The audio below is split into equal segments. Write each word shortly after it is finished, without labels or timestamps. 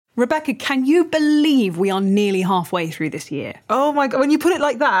Rebecca, can you believe we are nearly halfway through this year? Oh my God, when you put it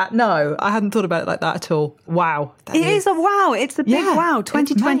like that, no, I hadn't thought about it like that at all. Wow. It is a wow. It's a big wow.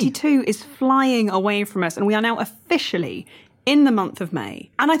 2022 is flying away from us, and we are now officially in the month of May.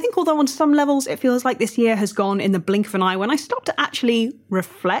 And I think although on some levels it feels like this year has gone in the blink of an eye, when I stop to actually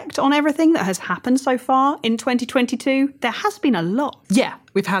reflect on everything that has happened so far in 2022, there has been a lot. Yeah.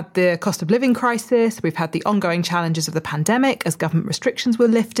 We've had the cost of living crisis, we've had the ongoing challenges of the pandemic as government restrictions were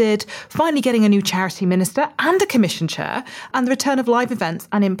lifted, finally getting a new charity minister and a commission chair, and the return of live events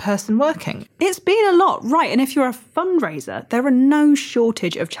and in-person working. It's been a lot, right? And if you're a fundraiser, there are no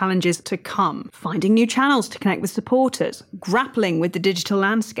shortage of challenges to come. Finding new channels to connect with supporters, grappling with the digital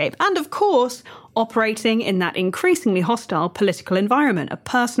landscape, and of course, operating in that increasingly hostile political environment, a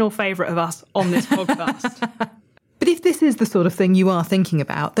personal favourite of us on this podcast. But if this is the sort of thing you are thinking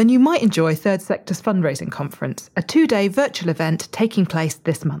about, then you might enjoy Third Sector's fundraising conference, a 2-day virtual event taking place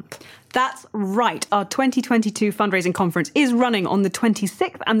this month. That's right. Our 2022 fundraising conference is running on the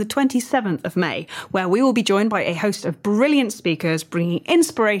 26th and the 27th of May, where we will be joined by a host of brilliant speakers bringing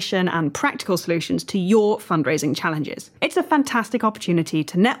inspiration and practical solutions to your fundraising challenges. It's a fantastic opportunity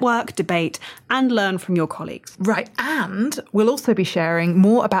to network, debate, and learn from your colleagues. Right. And we'll also be sharing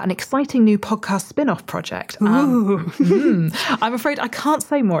more about an exciting new podcast spin-off project. I'm afraid I can't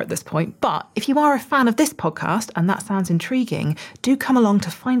say more at this point, but if you are a fan of this podcast and that sounds intriguing, do come along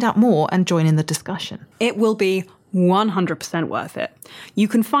to find out more and join in the discussion. It will be 100% worth it. You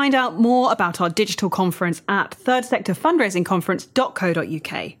can find out more about our digital conference at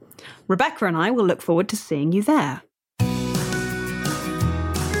thirdsectorfundraisingconference.co.uk. Rebecca and I will look forward to seeing you there.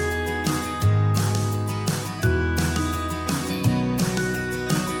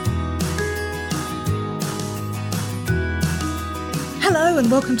 Hello and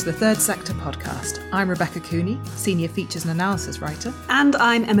welcome to the Third Sector podcast. I'm Rebecca Cooney, Senior Features and Analysis Writer. And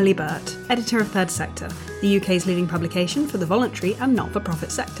I'm Emily Burt, Editor of Third Sector, the UK's leading publication for the voluntary and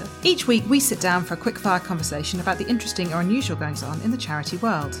not-for-profit sector. Each week we sit down for a quick-fire conversation about the interesting or unusual goings-on in the charity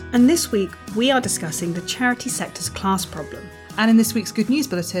world. And this week we are discussing the charity sector's class problem. And in this week's Good News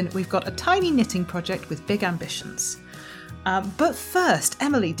Bulletin, we've got a tiny knitting project with big ambitions. But first,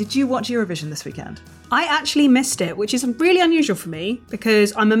 Emily, did you watch Eurovision this weekend? I actually missed it, which is really unusual for me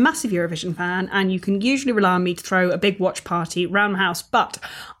because I'm a massive Eurovision fan and you can usually rely on me to throw a big watch party around the house. But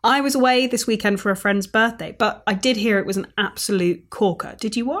I was away this weekend for a friend's birthday, but I did hear it was an absolute corker.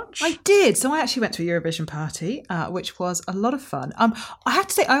 Did you watch? I did. So I actually went to a Eurovision party, which was a lot of fun. I have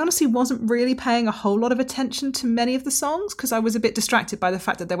to say, I honestly wasn't really paying a whole lot of attention to many of the songs because I was a bit distracted by the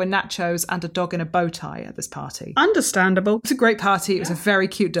fact that there were nachos and a dog in a bow tie at this party. Understandable. It was a great party. It was a very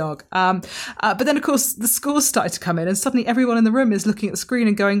cute dog. But then, of course, the scores started to come in and suddenly everyone in the room is looking at the screen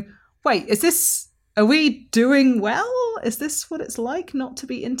and going, wait, are we doing well? Is this what it's like not to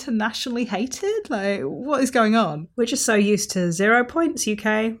be internationally hated? Like, what is going on? We're just so used to 0 points,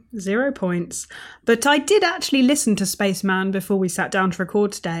 UK. 0 points. But I did actually listen to Spaceman before we sat down to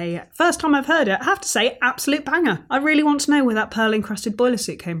record today. First time I've heard it, I have to say, absolute banger. I really want to know where that pearl-encrusted boiler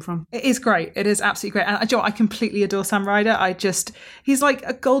suit came from. It is great. It is absolutely great. And I completely adore Sam Ryder. He's like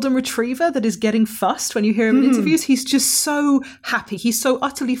a golden retriever that is getting fussed when you hear him in interviews. He's just so happy. He's so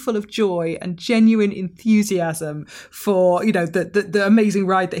utterly full of joy and genuine enthusiasm for, you know, the amazing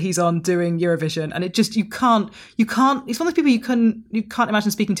ride that he's on doing Eurovision. And it just, you can't, he's one of those people you can't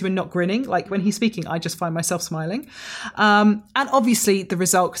imagine speaking to and not grinning. Like when he's speaking, I just find myself smiling. And obviously the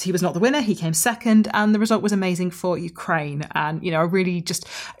result, because he was not the winner, he came second, and the result was amazing for Ukraine. And, you know,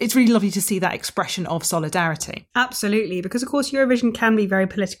 it's really lovely to see that expression of solidarity. Absolutely, because of course Eurovision can be very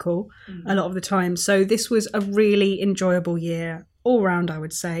political a lot of the time. So this was a really enjoyable year all round, I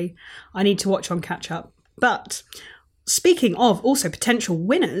would say. I need to watch on catch up. But speaking of also potential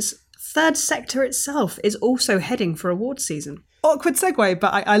winners, Third Sector itself is also heading for awards season. Awkward segue,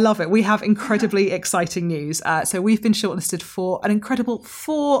 but I love it. We have incredibly exciting news. So we've been shortlisted for an incredible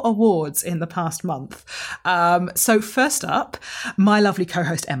 4 awards in the past month. So first up, my lovely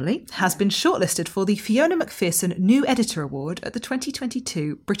co-host Emily has been shortlisted for the Fiona McPherson New Editor Award at the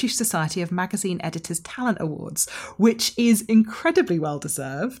 2022 British Society of Magazine Editors Talent Awards, which is incredibly well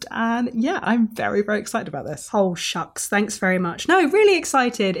deserved. And yeah, I'm very, very excited about this. Oh, shucks. Thanks very much. No, really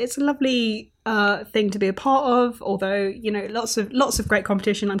excited. It's a lovely thing to be a part of, although, you know, lots of great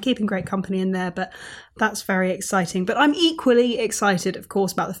competition. I'm keeping great company in there, but that's very exciting. But I'm equally excited, of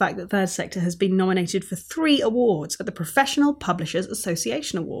course, about the fact that Third Sector has been nominated for 3 awards at the Professional Publishers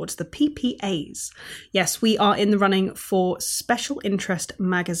Association Awards, the PPAs. Yes, we are in the running for Special Interest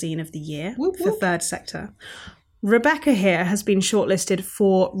Magazine of the Year for Third Sector. Rebecca here has been shortlisted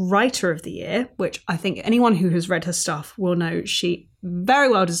for Writer of the Year, which I think anyone who has read her stuff will know she very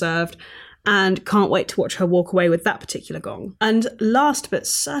well deserved, and can't wait to watch her walk away with that particular gong. And last but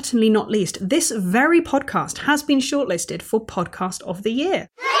certainly not least, this very podcast has been shortlisted for Podcast of the Year.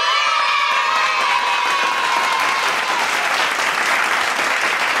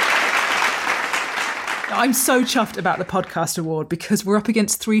 I'm so chuffed about the podcast award because we're up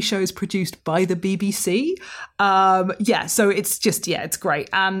against 3 shows produced by the BBC. So it's great.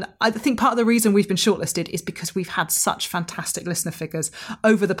 And I think part of the reason we've been shortlisted is because we've had such fantastic listener figures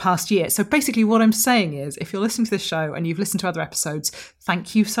over the past year. So basically what I'm saying is, if you're listening to this show and you've listened to other episodes,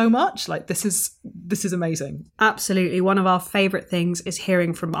 thank you so much. Like, this is amazing. Absolutely. One of our favourite things is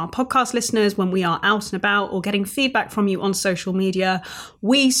hearing from our podcast listeners when we are out and about, or getting feedback from you on social media.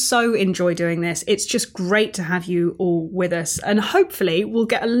 We so enjoy doing this. It's just great to have you all with us, and hopefully we'll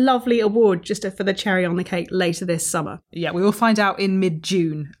get a lovely award just for the cherry on the cake later this summer. Yeah, we will find out in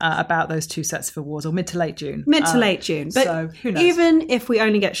mid-June about those 2 sets of awards, or mid to late June. But so who knows? Even if we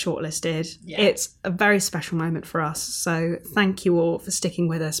only get shortlisted, it's a very special moment for us. So thank you all for sticking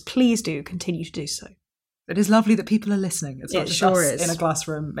with us. Please do continue to do so. It is lovely that people are listening. It's not just us in a glass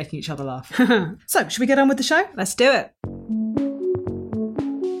room making each other laugh. So, should we get on with the show? Let's do it.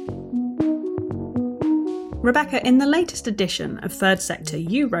 Rebecca, in the latest edition of Third Sector,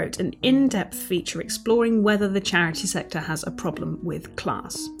 you wrote an in-depth feature exploring whether the charity sector has a problem with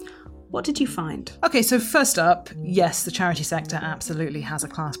class. What did you find? Okay, so first up, yes, the charity sector absolutely has a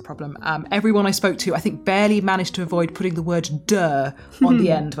class problem. Everyone I spoke to, I think, barely managed to avoid putting the word "der" on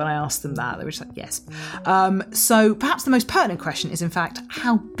the end when I asked them that. They were just like, yes. So perhaps the most pertinent question is, in fact,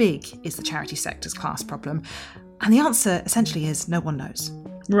 how big is the charity sector's class problem? And the answer essentially is no one knows.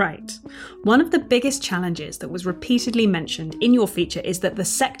 Right. One of the biggest challenges that was repeatedly mentioned in your feature is that the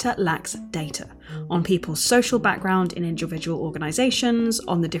sector lacks data on people's social background in individual organisations,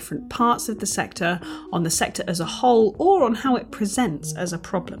 on the different parts of the sector, on the sector as a whole, or on how it presents as a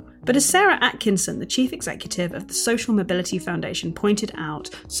problem. But as Sarah Atkinson, the chief executive of the Social Mobility Foundation, pointed out,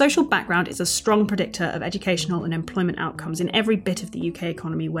 social background is a strong predictor of educational and employment outcomes in every bit of the UK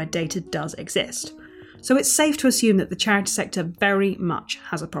economy where data does exist. So it's safe to assume that the charity sector very much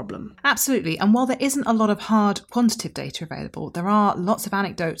has a problem. Absolutely. And while there isn't a lot of hard quantitative data available, there are lots of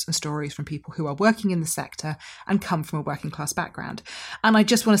anecdotes and stories from people who are working in the sector and come from a working class background. And I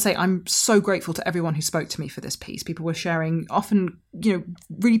just want to say I'm so grateful to everyone who spoke to me for this piece. People were sharing often,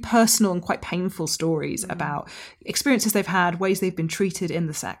 really personal and quite painful stories about experiences they've had, ways they've been treated in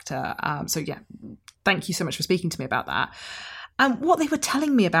the sector. Thank you so much for speaking to me about that. And what they were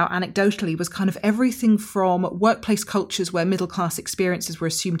telling me about anecdotally was kind of everything from workplace cultures where middle-class experiences were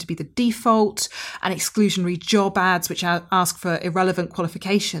assumed to be the default, and exclusionary job ads which ask for irrelevant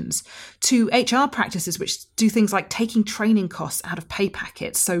qualifications, to HR practices which do things like taking training costs out of pay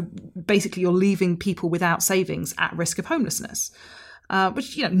packets. So basically you're leaving people without savings at risk of homelessness.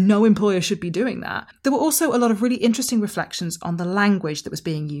 Which, no employer should be doing that. There were also a lot of really interesting reflections on the language that was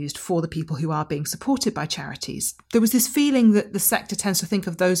being used for the people who are being supported by charities. There was this feeling that the sector tends to think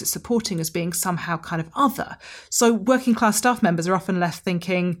of those it's supporting as being somehow kind of other. So working class staff members are often left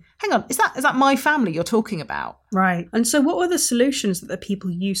thinking, hang on, is that my family you're talking about? Right. And so what were the solutions that the people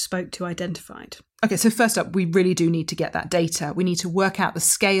you spoke to identified? Okay, so first up, we really do need to get that data. We need to work out the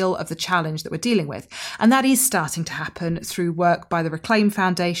scale of the challenge that we're dealing with. And that is starting to happen through work by the Reclaim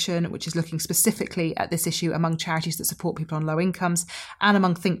Foundation, which is looking specifically at this issue among charities that support people on low incomes and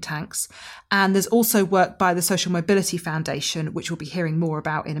among think tanks. And there's also work by the Social Mobility Foundation, which we'll be hearing more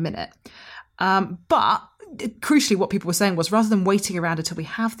about in a minute. But crucially, what people were saying was, rather than waiting around until we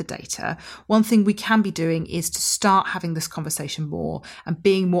have the data, one thing we can be doing is to start having this conversation more and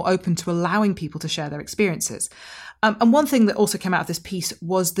being more open to allowing people to share their experiences. And one thing that also came out of this piece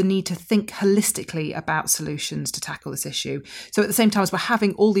was the need to think holistically about solutions to tackle this issue. So at the same time as we're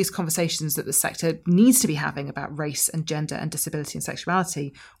having all these conversations that the sector needs to be having about race and gender and disability and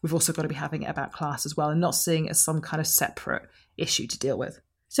sexuality, we've also got to be having it about class as well, and not seeing it as some kind of separate issue to deal with.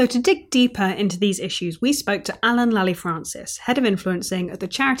 So to dig deeper into these issues, we spoke to Alan Lally-Francis, Head of Influencing at the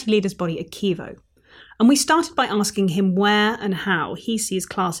charity leaders body Akivo. And we started by asking him where and how he sees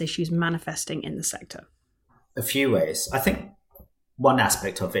class issues manifesting in the sector. A few ways. I think one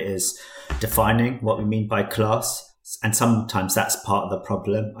aspect of it is defining what we mean by class. And sometimes that's part of the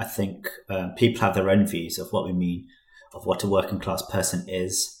problem. I think people have their own views of what we mean, of what a working class person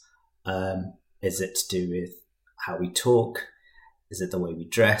is. Is it to do with how we talk? Is it the way we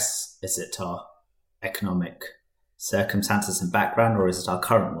dress? Is it our economic circumstances and background, or is it our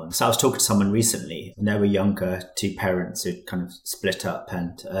current one? So I was talking to someone recently, and they were younger, two parents who kind of split up,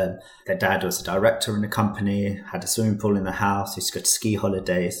 and their dad was a director in a company, had a swimming pool in the house, used to go to ski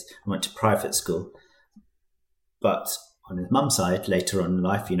holidays, and went to private school. But on his mum's side, later on in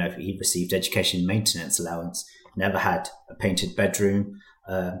life, he received education maintenance allowance, never had a painted bedroom,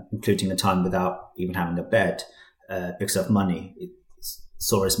 including the time without even having a bed because of money. He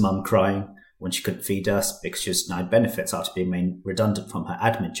saw his mum crying when she couldn't feed us because she was denied benefits after being made redundant from her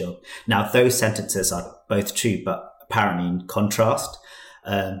admin job. Now, those sentences are both true, but apparently in contrast.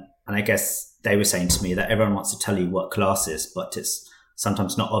 And I guess they were saying to me that everyone wants to tell you what class is, but it's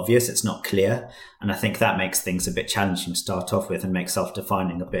sometimes not obvious, it's not clear. And I think that makes things a bit challenging to start off with and makes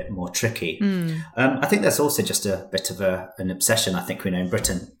self-defining a bit more tricky. I think there's also just a bit of an obsession, I think we know in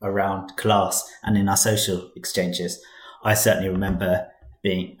Britain, around class and in our social exchanges. I certainly remember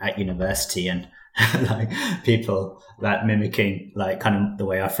being at university and like people like mimicking like kind of the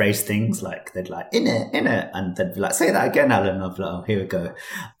way I phrase things, like they'd like in it, and they'd be like, say that again, Alan. I'm like, oh, here we go.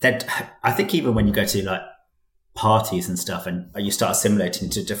 I think even when you go to like parties and stuff and you start assimilating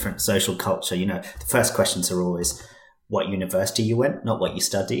into different social culture, the first questions are always what university you went, not what you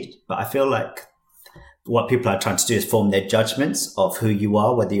studied. But I feel like what people are trying to do is form their judgments of who you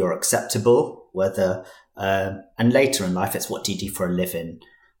are, whether you're acceptable, whether and later in life, it's what do you do for a living?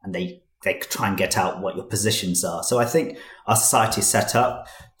 And they try and get out what your positions are. So I think our society is set up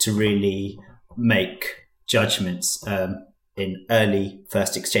to really make judgments in early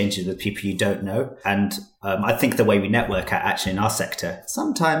first exchanges with people you don't know. And I think the way we network actually in our sector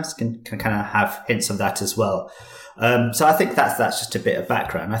sometimes can kind of have hints of that as well. So I think that's just a bit of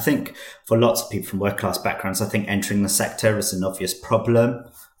background. I think for lots of people from working class backgrounds, I think entering the sector is an obvious problem.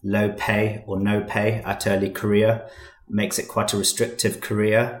 Low pay or no pay at early career makes it quite a restrictive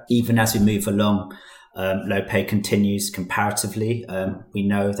career. Even as we move along, low pay continues comparatively. We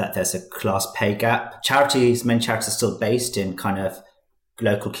know that there's a class pay gap. Many charities are still based in kind of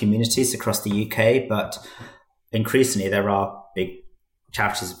local communities across the UK, but increasingly there are big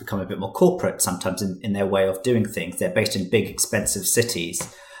charities that become a bit more corporate sometimes in their way of doing things. They're based in big, expensive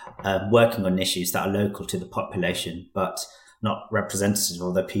cities, working on issues that are local to the population, but not representative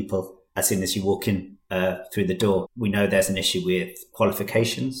of the people as soon as you walk in through the door. We know there's an issue with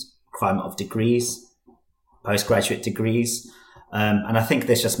qualifications, requirement of degrees, postgraduate degrees. And I think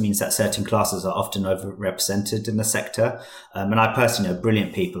this just means that certain classes are often overrepresented in the sector. And I personally know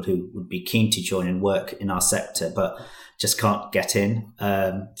brilliant people who would be keen to join and work in our sector, but just can't get in.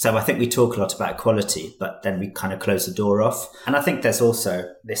 So I think we talk a lot about equality, but then we kind of close the door off. And I think there's also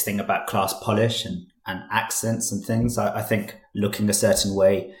this thing about class polish and accents and things. I think looking a certain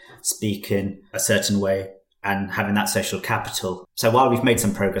way, speaking a certain way, and having that social capital. So while we've made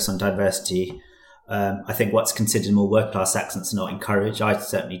some progress on diversity, I think what's considered more work-class accents are not encouraged. I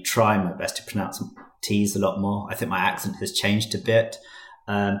certainly try my best to pronounce T's a lot more. I think my accent has changed a bit.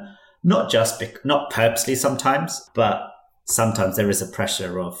 Not purposely sometimes, but sometimes there is a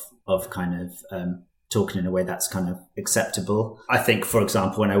pressure of kind of talking in a way that's kind of acceptable. I think, for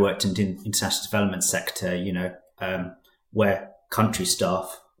example, when I worked in the international development sector, where country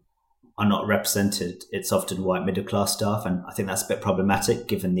staff are not represented, it's often white middle-class staff. And I think that's a bit problematic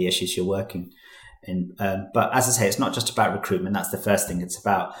given the issues you're working in. But as I say, it's not just about recruitment. That's the first thing. It's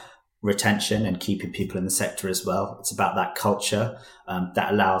about retention and keeping people in the sector as well. It's about that culture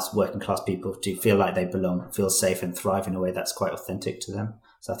that allows working class people to feel like they belong, feel safe and thrive in a way that's quite authentic to them.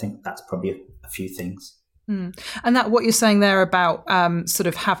 So I think that's probably a few things. And that what you're saying there about sort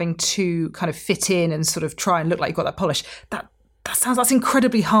of having to kind of fit in and sort of try and look like you've got that polish, that's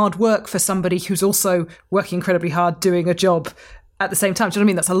incredibly hard work for somebody who's also working incredibly hard doing a job at the same time. Do you know what I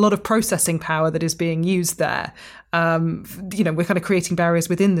mean? That's a lot of processing power that is being used there. We're kind of creating barriers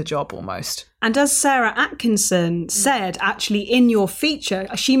within the job almost. And as Sarah Atkinson said, actually in your feature,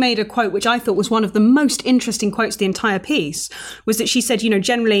 she made a quote, which I thought was one of the most interesting quotes of the entire piece, was that she said,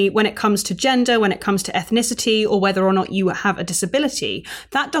 generally when it comes to gender, when it comes to ethnicity, or whether or not you have a disability,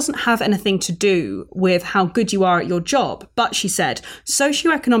 that doesn't have anything to do with how good you are at your job. But she said,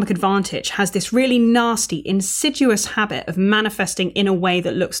 socioeconomic advantage has this really nasty, insidious habit of manifesting in a way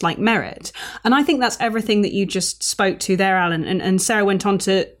that looks like merit. And I think that's everything that you just spoke to there, Alan. And Sarah went on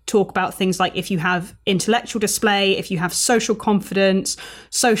to talk about things like if you have intellectual display, if you have social confidence,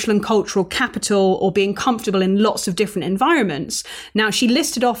 social and cultural capital, or being comfortable in lots of different environments. Now, she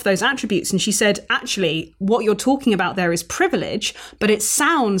listed off those attributes and she said, actually, what you're talking about there is privilege, but it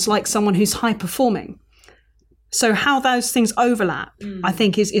sounds like someone who's high performing. So how those things overlap, I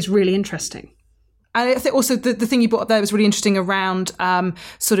think, is really interesting. And I think also the thing you brought up there was really interesting around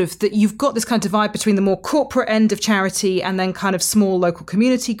sort of that you've got this kind of divide between the more corporate end of charity and then kind of small local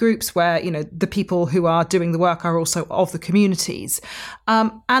community groups where, you know, the people who are doing the work are also of the communities.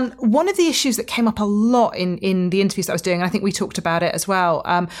 And one of the issues that came up a lot in the interviews that I was doing, and I think we talked about it as well,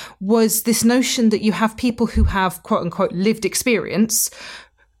 was this notion that you have people who have quote unquote lived experience.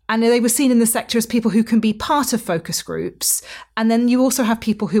 And they were seen in the sector as people who can be part of focus groups. And then you also have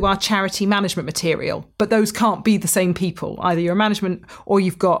people who are charity management material, but those can't be the same people. Either you're a management or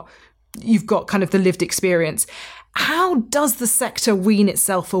you've got kind of the lived experience. How does the sector wean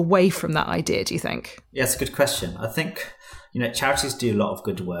itself away from that idea, do you think? Yeah, it's a good question. I think, you know, charities do a lot of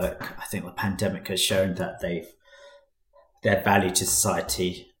good work. I think the pandemic has shown that their value to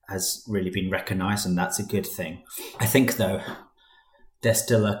society has really been recognised, and that's a good thing. I think, though, there's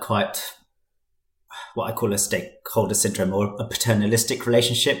still a quite, what I call a stakeholder syndrome or a paternalistic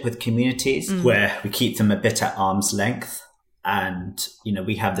relationship with communities where we keep them a bit at arm's length and, you know,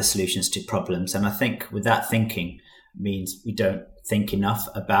 we have the solutions to problems. And I think with that thinking means we don't think enough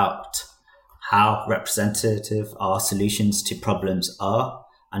about how representative our solutions to problems are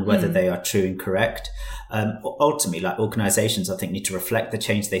and whether they are true and correct. Ultimately, like organizations, I think, need to reflect the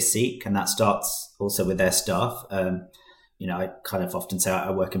change they seek. And that starts also with their staff. You know, I kind of often say I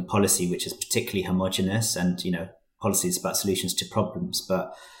work in policy, which is particularly homogenous, and, you know, policy is about solutions to problems.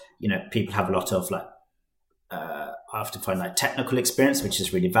 But, you know, people have a lot of I often find like technical experience, which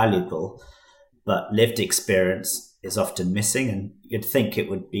is really valuable, but lived experience is often missing. And you'd think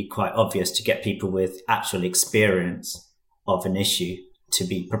it would be quite obvious to get people with actual experience of an issue to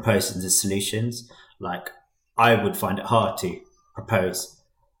be proposing the solutions. Like, I would find it hard to propose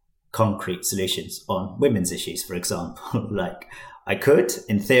concrete solutions on women's issues, for example. Like, I could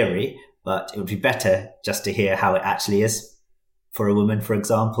in theory, but it would be better just to hear how it actually is for a woman, for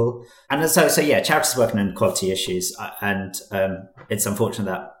example. And so yeah, charities working on equality issues, and it's unfortunate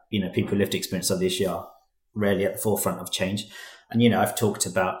that, you know, people with lived experience of the issue are rarely at the forefront of change. And, you know, I've talked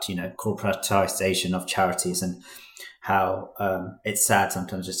about, you know, corporatization of charities and how it's sad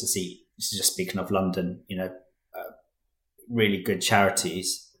sometimes just to see, just speaking of London, you know, really good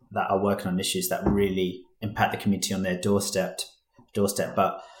charities that are working on issues that really impact the community on their doorstep,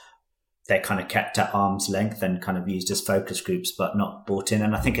 but they're kind of kept at arm's length and kind of used as focus groups, but not brought in.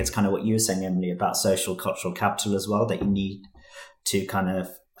 And I think it's kind of what you were saying, Emily, about social cultural capital as well, that you need to kind of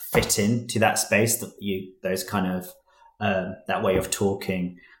fit into that space, those kind of, that way of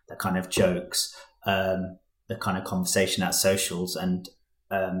talking, the kind of jokes, the kind of conversation at socials. And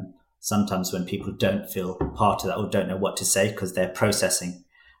sometimes when people don't feel part of that or don't know what to say because they're processing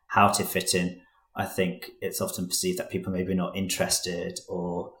how to fit in, I think it's often perceived that people maybe not interested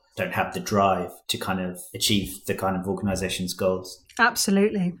or don't have the drive to kind of achieve the kind of organisation's goals.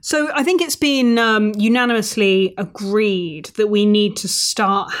 Absolutely. So I think it's been unanimously agreed that we need to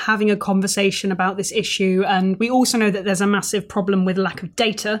start having a conversation about this issue. And we also know that there's a massive problem with lack of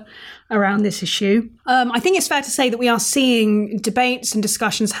data around this issue. I think it's fair to say that we are seeing debates and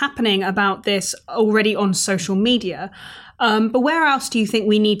discussions happening about this already on social media. But where else do you think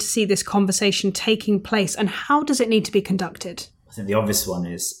we need to see this conversation taking place, and how does it need to be conducted? I think the obvious one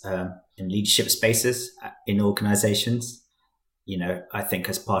is in leadership spaces in organisations. You know, I think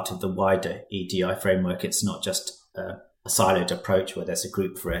as part of the wider EDI framework, it's not just a siloed approach where there's a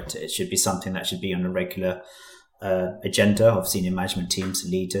group for it. It should be something that should be on a regular agenda of senior management teams,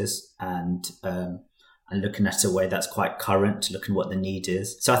 leaders, and looking at a way that's quite current, looking what the need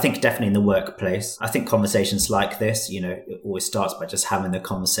is. So I think definitely in the workplace, I think conversations like this, you know, it always starts by just having the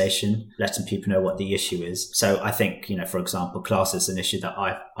conversation, letting people know what the issue is. So I think, you know, for example, class is an issue that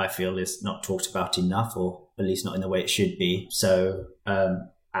I feel is not talked about enough, or at least not in the way it should be. So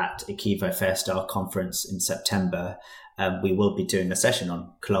at Akivo Fair Style Conference in September, we will be doing a session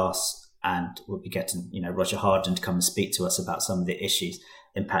on class, and we'll be getting, you know, Roger Harden to come and speak to us about some of the issues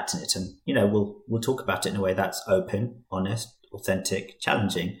impacting it. And, you know, we'll talk about it in a way that's open, honest, authentic,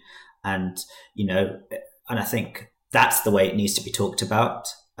 challenging. And, you know, and I think that's the way it needs to be talked about.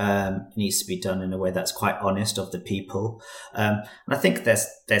 It needs to be done in a way that's quite honest of the people. And I think there's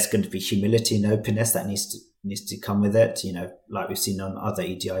going to be humility and openness that needs to come with it. You know, like we've seen on other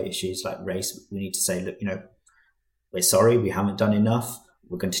EDI issues like race, we need to say, look, you know, we're sorry, we haven't done enough.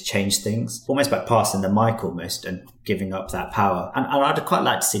 We're going to change things, almost by passing the mic almost and giving up that power. And I'd quite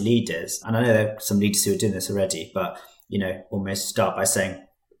like to see leaders, and I know there are some leaders who are doing this already, but, you know, almost start by saying,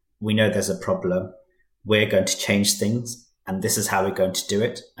 we know there's a problem. We're going to change things, and this is how we're going to do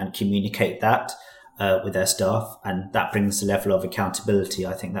it, and communicate that with their staff. And that brings a level of accountability.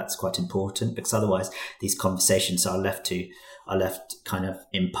 I think that's quite important, because otherwise these conversations are left kind of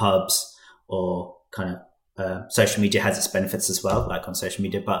in pubs or kind of social media has its benefits as well, like on social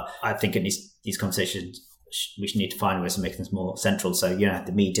media. But I think it needs these conversations. We should need to find ways of making this more central. So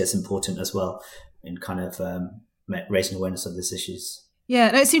the media is important as well in kind of raising awareness of these issues. Yeah,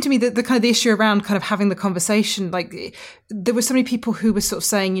 and it seemed to me that the kind of the issue around kind of having the conversation, like there were so many people who were sort of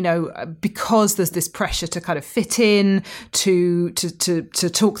saying, because there's this pressure to kind of fit in, to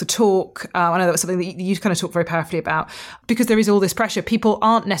talk the talk. I know that was something that you kind of talked very powerfully about. Because there is all this pressure, people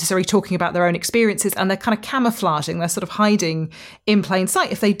aren't necessarily talking about their own experiences, and they're kind of camouflaging, they're sort of hiding in plain sight.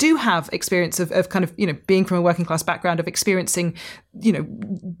 If they do have experience of kind of, being from a working class background, of experiencing,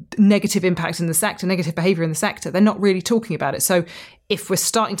 negative impact in the sector, negative behaviour in the sector, they're not really talking about it. So if we're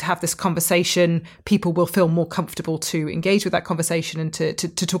starting to have this conversation, people will feel more comfortable to engage with that conversation and to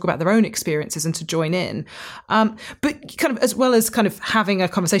talk about their own experiences and to join in. But kind of as well as kind of having a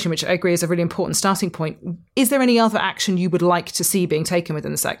conversation, which I agree is a really important starting point, is there any other action you would like to see being taken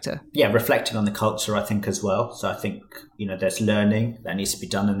within the sector? Yeah, reflecting on the culture, I think, as well. So I think, there's learning that needs to be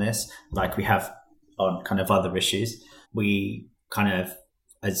done in this, like we have on kind of other issues. We kind of,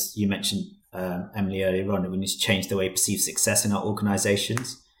 as you mentioned, Emily, earlier on, we need to change the way we perceive success in our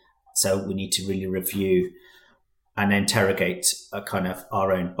organisations. So we need to really review and interrogate kind of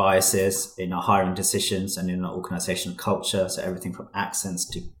our own biases in our hiring decisions and in our organisational culture. So everything from accents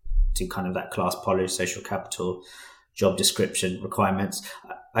to kind of that class policy, social capital, job description requirements.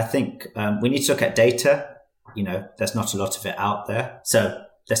 I think we need to look at data. There's not a lot of it out there. So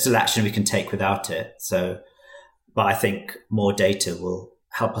there's still action we can take without it. But I think more data will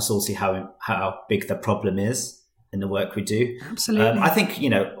help us all see how big the problem is in the work we do. Absolutely. I think,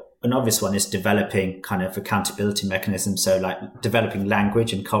 an obvious one is developing kind of accountability mechanisms. So like developing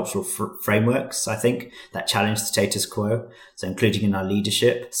language and cultural frameworks, I think, that challenge the status quo. So including in our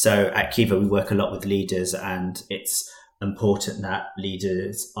leadership. So at Kiva, we work a lot with leaders, and it's important that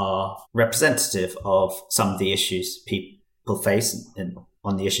leaders are representative of some of the issues people face and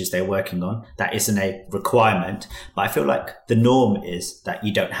on the issues they're working on. That isn't a requirement, but I feel like the norm is that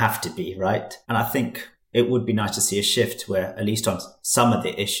you don't have to be, right? And I think it would be nice to see a shift where, at least on some of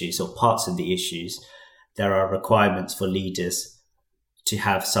the issues or parts of the issues, there are requirements for leaders to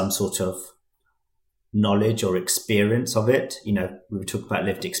have some sort of knowledge or experience of it. We were talking about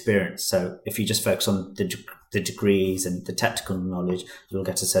lived experience. So if you just focus on the degrees and the technical knowledge, you'll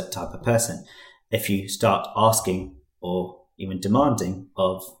get a certain type of person. If you start asking or even demanding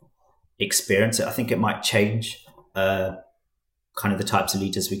of experience, I think it might change kind of the types of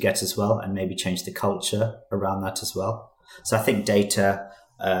leaders we get as well, and maybe change the culture around that as well. So I think data,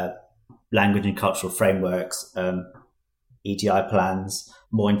 language and cultural frameworks, EDI plans,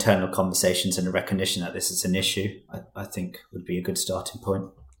 more internal conversations, and a recognition that this is an issue, I think would be a good starting point.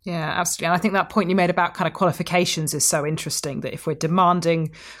 Yeah, absolutely. And I think that point you made about kind of qualifications is so interesting, that if we're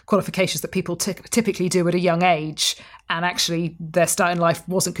demanding qualifications that people typically do at a young age, and actually their start in life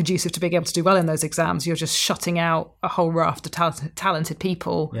wasn't conducive to being able to do well in those exams, you're just shutting out a whole raft of talented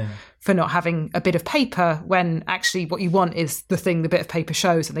people for not having a bit of paper, when actually what you want is the thing the bit of paper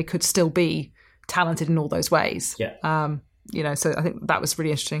shows, and they could still be talented in all those ways. Yeah. So I think that was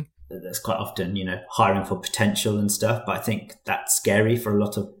really interesting. There's quite often, hiring for potential and stuff, but I think that's scary for a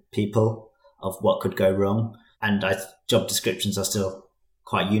lot of people of what could go wrong. And job descriptions are still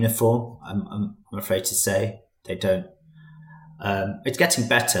quite uniform, I'm afraid to say. They don't. It's getting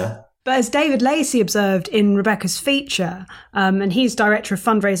better. But as David Lacey observed in Rebecca's feature, and he's director of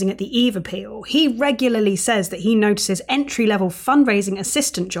fundraising at the Eve Appeal, he regularly says that he notices entry-level fundraising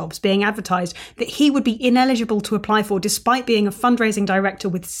assistant jobs being advertised that he would be ineligible to apply for, despite being a fundraising director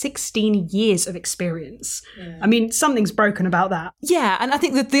with 16 years of experience. Yeah. I mean, something's broken about that. Yeah, and I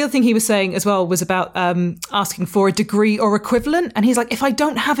think that the other thing he was saying as well was about asking for a degree or equivalent. And he's like, if I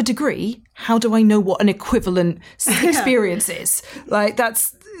don't have a degree, how do I know what an equivalent experience is? Like,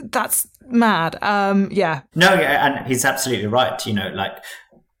 that's mad. And he's absolutely right.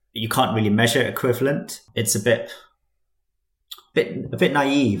 You can't really measure equivalent. It's a bit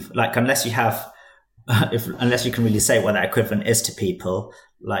naive. Like, unless you can really say what that equivalent is to people,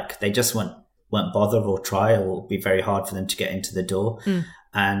 like they just won't bother or try, or it will be very hard for them to get into the door.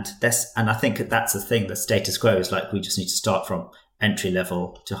 And I think that's the thing. The status quo is like, we just need to start from entry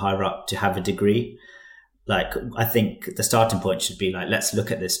level to higher up to have a degree. Like, I think the starting point should be like, let's look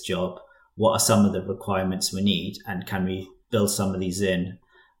at this job. What are some of the requirements we need? And can we build some of these in?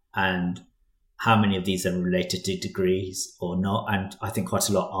 And how many of these are related to degrees or not? And I think quite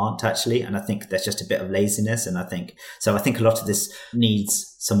a lot aren't, actually. And I think there's just a bit of laziness. And I think a lot of this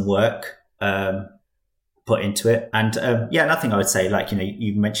needs some work. put into it. And nothing I would say, like,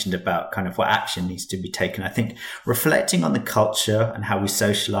 you mentioned about kind of what action needs to be taken. I think reflecting on the culture and how we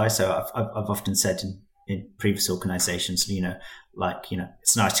socialize. So I've often said in previous organizations,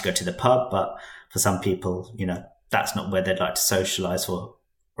 it's nice to go to the pub, but for some people, that's not where they'd like to socialize for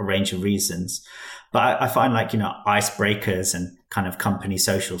a range of reasons. But I find icebreakers and kind of company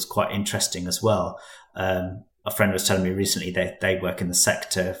socials quite interesting as well. A friend was telling me recently they work in the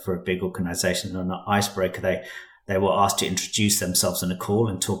sector for a big organization, and on an icebreaker, they were asked to introduce themselves on a call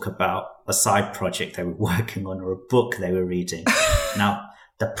and talk about a side project they were working on or a book they were reading. Now,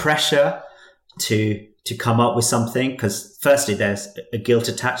 the pressure to come up with something, because firstly, there's a guilt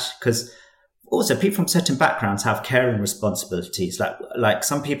attached, because also people from certain backgrounds have caring responsibilities. Like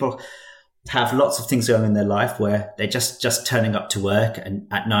some people have lots of things going in their life where they're just turning up to work, and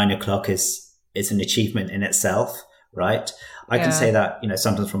at 9 o'clock is an achievement in itself, right? I can say that,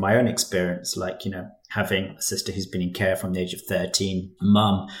 sometimes from my own experience, having a sister who's been in care from the age of 13,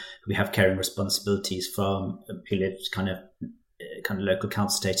 mum, we have caring responsibilities from, who lives kind of local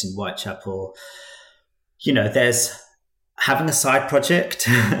council estate in Whitechapel. There's having a side project,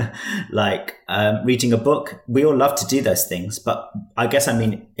 reading a book. We all love to do those things, but I guess,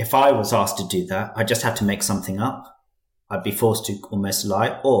 if I was asked to do that, I just have to make something up. I'd be forced to almost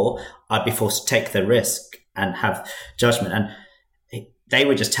lie, or I'd be forced to take the risk and have judgment. And they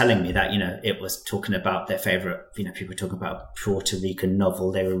were just telling me that, it was talking about their favorite, people were talking about a Puerto Rican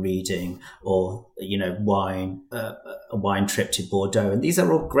novel they were reading, or, wine, a wine trip to Bordeaux. And these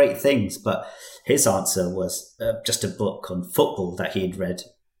are all great things. But his answer was just a book on football that he'd read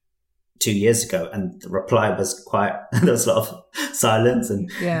 2 years ago, and the reply was there was a lot of silence, and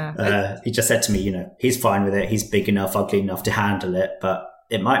he just said to me, he's fine with it, he's big enough, ugly enough to handle it, but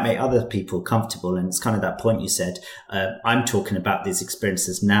it might make other people comfortable. And it's kind of that point you said, I'm talking about these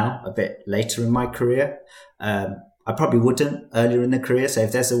experiences now, a bit later in my career. I probably wouldn't earlier in the career. So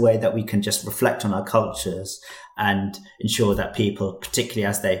if there's a way that we can just reflect on our cultures and ensure that people, particularly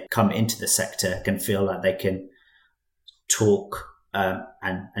as they come into the sector, can feel like they can talk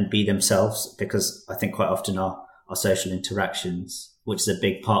and be themselves, because I think quite often our social interactions, which is a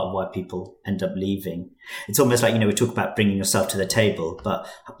big part of why people end up leaving. It's almost like, we talk about bringing yourself to the table, but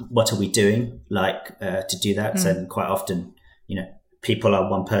what are we doing to do that? So quite often, people are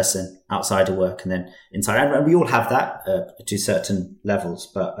one person outside of work and then inside, and we all have that to certain levels.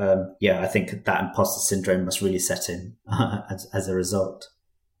 But I think that imposter syndrome must really set in as a result.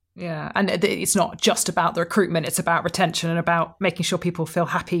 Yeah, and it's not just about the recruitment, it's about retention and about making sure people feel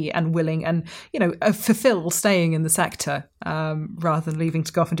happy and willing and, fulfilled staying in the sector rather than leaving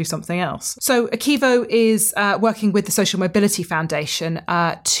to go off and do something else. So Akevo is working with the Social Mobility Foundation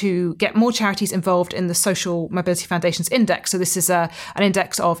to get more charities involved in the Social Mobility Foundation's index. So this is an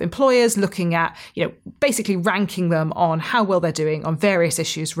index of employers looking at, basically ranking them on how well they're doing on various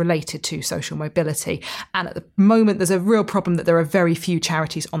issues related to social mobility. And at the moment, there's a real problem that there are very few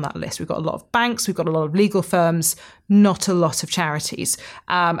charities on that list. We've got a lot of banks, we've got a lot of legal firms, not a lot of charities.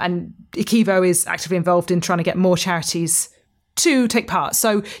 And Akevo is actively involved in trying to get more charities to take part.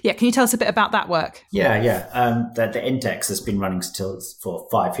 So, can you tell us a bit about that work? The index has been running still for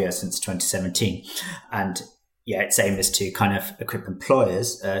 5 years, since 2017. And its aim is to kind of equip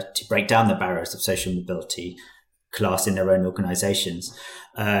employers to break down the barriers of social mobility class in their own organizations.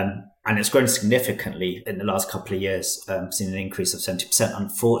 And it's grown significantly in the last couple of years, seen an increase of 70%.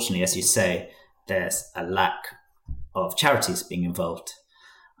 Unfortunately, as you say, there's a lack of charities being involved.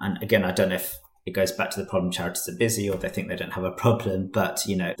 And again, I don't know if it goes back to the problem charities are busy or they think they don't have a problem, but,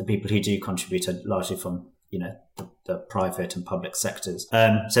 the people who do contribute are largely from, the private and public sectors.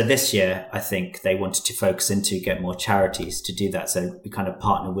 So this year, I think they wanted to focus into get more charities to do that. So we kind of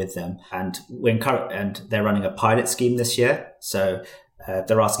partner with them, and they're running a pilot scheme this year. So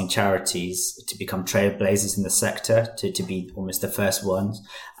they're asking charities to become trailblazers in the sector, to be almost the first ones.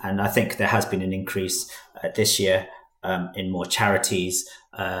 And I think there has been an increase this year in more charities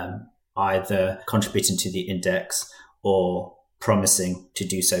either contributing to the index or promising to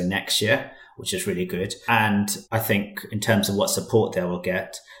do so next year, which is really good. And I think in terms of what support they will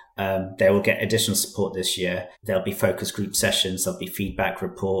get additional support this year. There'll be focus group sessions, there'll be feedback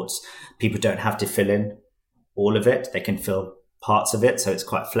reports. People don't have to fill in all of it. They can fill parts of it, so it's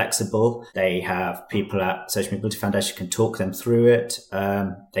quite flexible. They have people at Social Mobility Foundation can talk them through it.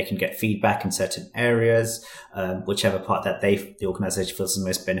 They can get feedback in certain areas, whichever part that the organisation feels is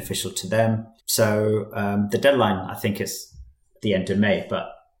most beneficial to them. So the deadline, I think, is the end of May,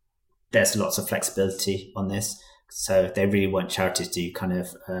 but there's lots of flexibility on this. So they really want charities to kind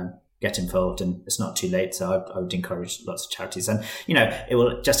of get involved, and it's not too late. So I would encourage lots of charities, and it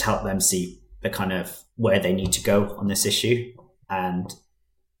will just help them see the kind of where they need to go on this issue, and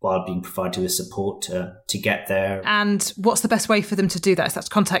while being provided with support to get there. And what's the best way for them to do that? Is that to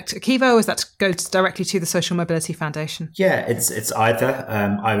contact Akivo, or is that to go directly to the Social Mobility Foundation? Yeah, it's either.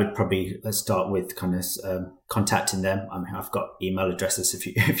 I would probably start with kind of contacting them. I mean, I've got email addresses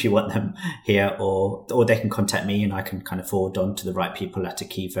if you want them here, or they can contact me and I can kind of forward on to the right people at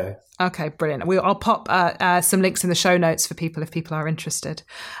Akivo. Okay, brilliant. I'll pop some links in the show notes for people if people are interested.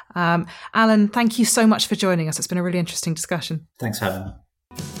 Alan, thank you so much for joining us. It's been a really interesting discussion. Thanks for having me.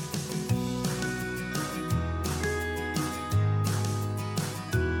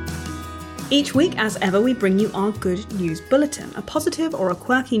 Each week, as ever, we bring you our Good News Bulletin, a positive or a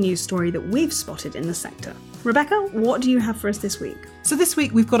quirky news story that we've spotted in the sector. Rebecca, what do you have for us this week? So this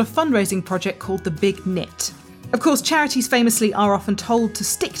week we've got a fundraising project called The Big Knit. Of course, charities famously are often told to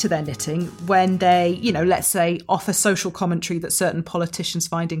stick to their knitting when they, let's say, offer social commentary that certain politicians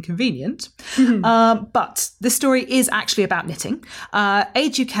find inconvenient. But this story is actually about knitting.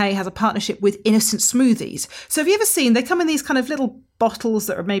 Age UK has a partnership with Innocent Smoothies. So have you ever seen, they come in these kind of little bottles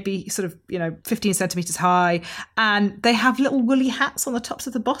that are maybe sort of, 15 centimetres high, and they have little woolly hats on the tops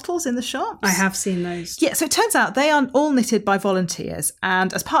of the bottles in the shops. I have seen those. Yeah, so it turns out they are all knitted by volunteers,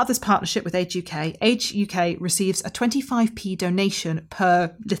 and as part of this partnership with Age UK receives a 25p donation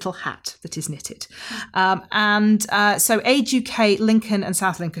per little hat that is knitted. So Age UK, Lincoln and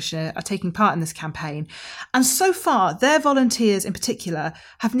South Lincolnshire are taking part in this campaign, and so far their volunteers in particular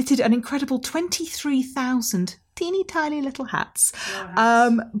have knitted an incredible 23,000 teeny tiny little hats.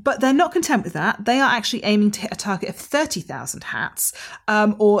 But they're not content with that. They are actually aiming to hit a target of 30,000 hats,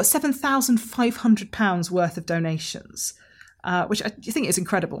 or £7,500 worth of donations, which I think is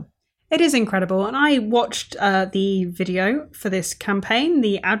incredible. It is incredible. And I watched the video for this campaign,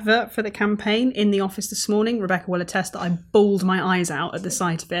 the advert for the campaign in the office this morning. Rebecca will attest that I bawled my eyes out at the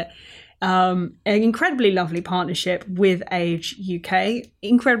sight of it. An incredibly lovely partnership with Age UK,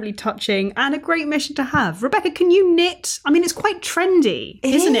 incredibly touching, and a great mission to have. Rebecca, can you knit? I mean, it's quite trendy,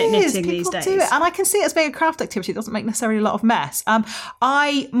 isn't it, knitting these days? Do it. And I can see it as being a craft activity. It doesn't make necessarily a lot of mess.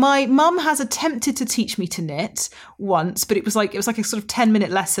 My mum has attempted to teach me to knit once, but it was like a sort of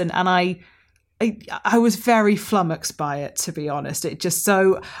 10-minute lesson, and I was very flummoxed by it, to be honest. I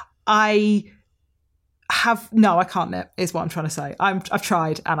can't knit, is what I'm trying to say. I've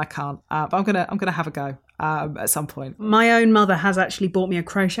tried and I can't, but I'm gonna have a go at some point. My own mother has actually bought me a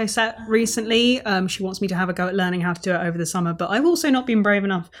crochet set recently. She wants me to have a go at learning how to do it over the summer, but I've also not been brave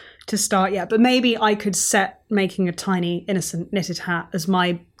enough to start yet. But maybe I could set making a tiny innocent knitted hat as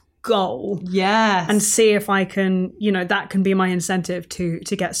my goal. Yes. And see if I can, that can be my incentive to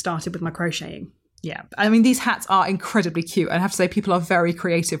get started with my crocheting. Yeah, I mean, these hats are incredibly cute. And I have to say, people are very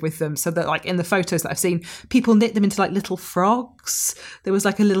creative with them. So that, like, in the photos that I've seen, people knit them into like little frogs. There was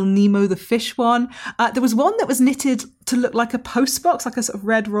like a little Nemo the fish one. There was one that was knitted to look like a post box, like a sort of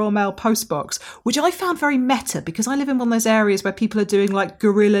red Royal Mail post box, which I found very meta because I live in one of those areas where people are doing like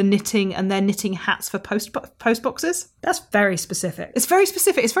guerrilla knitting and they're knitting hats for post boxes. That's very specific. It's very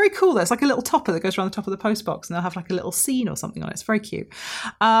specific. It's very cool. There's like a little topper that goes around the top of the post box and they'll have like a little scene or something on it. It's very cute.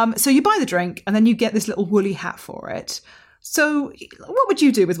 So you buy the drink and then you get this little woolly hat for it. So what would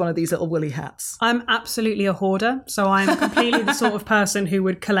you do with one of these little woolly hats? I'm absolutely a hoarder. So I'm completely the sort of person who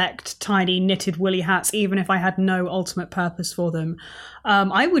would collect tiny knitted woolly hats, even if I had no ultimate purpose for them.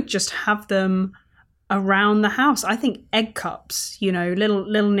 I would just have them around the house. I think egg cups,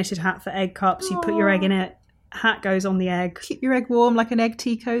 little knitted hat for egg cups. You put your egg in it. Hat goes on the egg. Keep your egg warm like an egg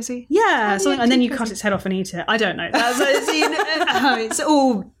tea cozy. Yeah, and then you cut its head off and eat it. I don't know. It's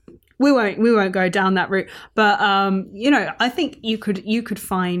all... We won't go down that route, but I think you could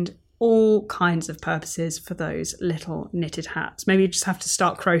find all kinds of purposes for those little knitted hats. Maybe you just have to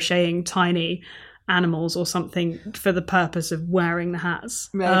start crocheting tiny animals or something for the purpose of wearing the hats.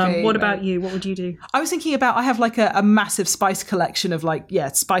 What about you? What would you do? I was thinking about, I have like a massive spice collection of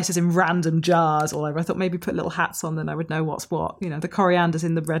spices in random jars all over. I thought maybe put little hats on, then I would know what's what. The coriander's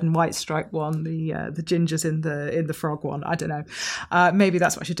in the red and white striped one, the ginger's in the frog one. I don't know. Maybe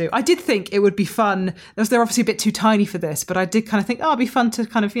that's what I should do. I did think it would be fun. They're obviously a bit too tiny for this, but I did kind of think, it'd be fun to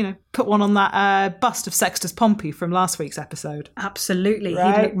kind of, put one on that bust of Sextus Pompey from last week's episode. Absolutely.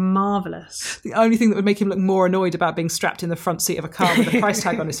 Right? He'd look marvellous. The only thing that would make him look more annoyed about being strapped in the front seat of a car with a price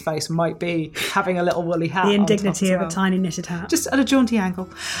tag on his face might be having a little woolly hat. The indignity on top of a tiny knitted hat. Just at a jaunty angle.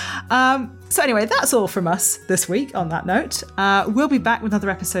 So anyway, that's all from us this week on that note. We'll be back with another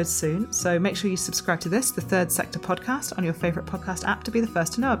episode soon, so make sure you subscribe to this, the Third Sector podcast, on your favourite podcast app to be the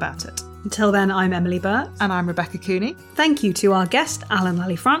first to know about it. Until then, I'm Emily Burt. And I'm Rebecca Cooney. Thank you to our guest, Alan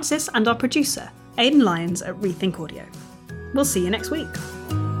Lally Francis, and our producer, Aidan Lyons at Rethink Audio. We'll see you next week.